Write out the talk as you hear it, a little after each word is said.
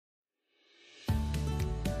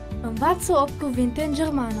Învață 8 cuvinte în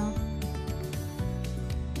germană.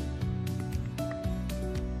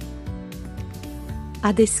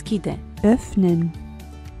 A deschide. Öffnen.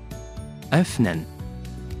 öffnen,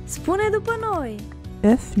 Spune după noi.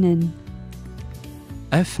 Öffnen.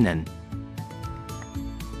 öffnen,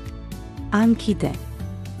 A închide.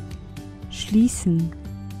 Schließen.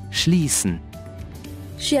 schließen,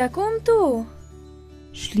 Și acum tu.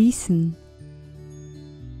 Schließen.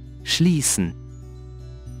 schließen,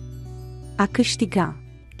 A câștiga.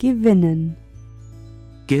 Gewinnen.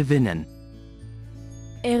 gewinnen,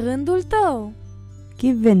 E rândul tău.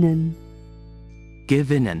 Gewinnen.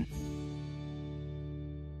 gewinnen,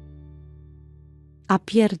 A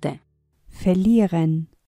pierde. Verlieren.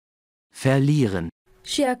 verlieren,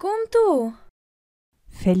 Și acum tu.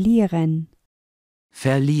 Verlieren.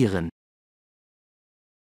 verlieren,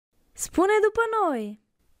 Spune după noi.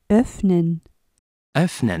 Öffnen.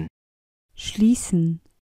 öffnen, Schließen.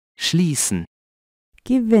 schließen,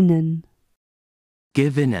 Gewinnen.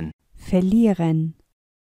 gewinnen, Verlieren.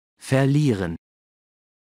 verlieren,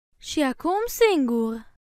 Și acum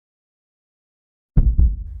singur.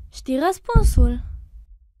 Știi răspunsul?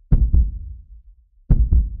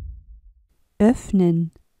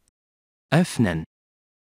 Öffnen. öffnen,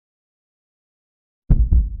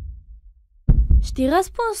 Știi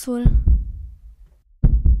răspunsul?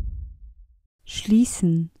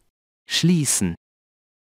 Schließen. schließen,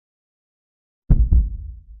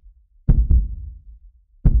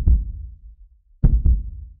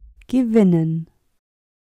 Gewinnen.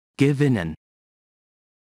 gewinnen,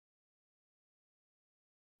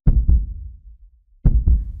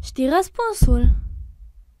 Știi răspunsul?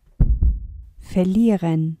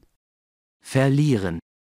 Verlieren. verlieren,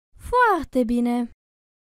 Foarte bine.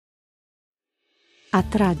 A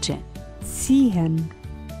trage. Ziehen.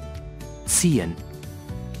 ziehen,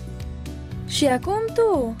 Și acum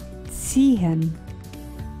tu. Ziehen.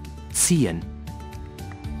 ziehen,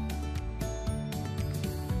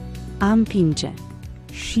 A împinge.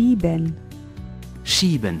 Schieben.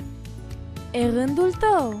 schieben, E rândul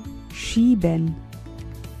tău. Schieben.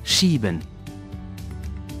 schieben,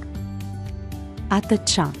 A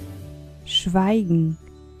tăcea. Schweigen.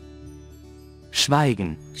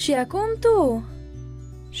 schweigen, Și acum tu.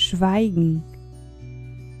 Schweigen.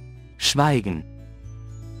 schweigen,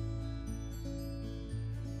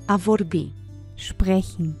 A vorbi.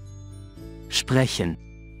 Sprechen. sprechen,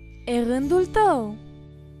 E rândul tău.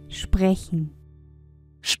 Sprechen.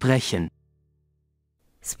 sprechen,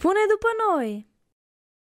 Spune după noi.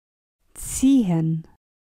 Ziehen.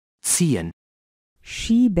 ziehen,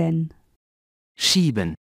 Schieben.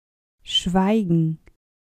 schieben, Schweigen.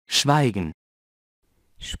 schweigen,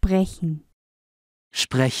 Sprechen.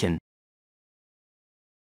 sprechen,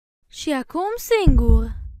 Și acum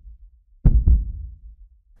singur.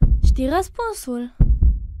 Știi răspunsul?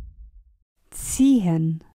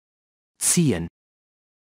 Ziehen. ziehen,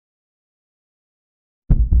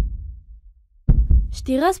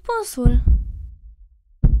 Știi răspunsul?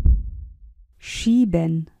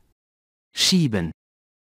 Schieben. schieben,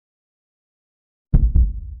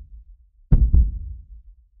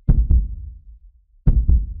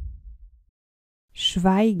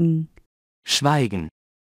 Schweigen. schweigen,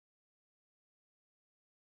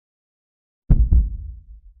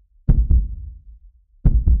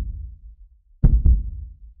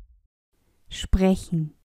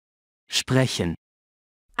 Sprechen. sprechen,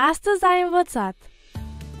 Astăzi ai învățat.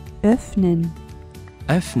 Öffnen.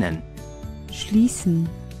 öffnen, Schließen.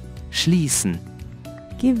 schließen,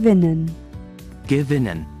 Gewinnen.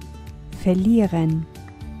 gewinnen, Verlieren.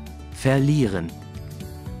 verlieren,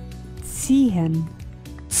 Ziehen.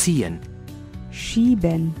 ziehen,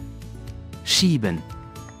 Schieben. schieben,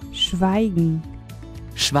 Schweigen.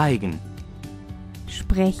 schweigen,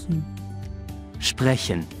 Sprechen.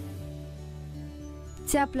 sprechen.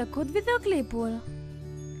 Ți-a plăcut videoclipul?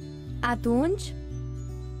 Atunci,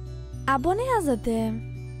 abonează-te!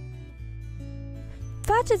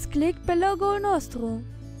 Faceți click pe logo-ul nostru.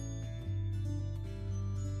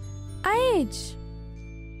 Aici!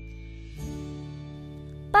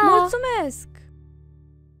 Pa! Mulțumesc!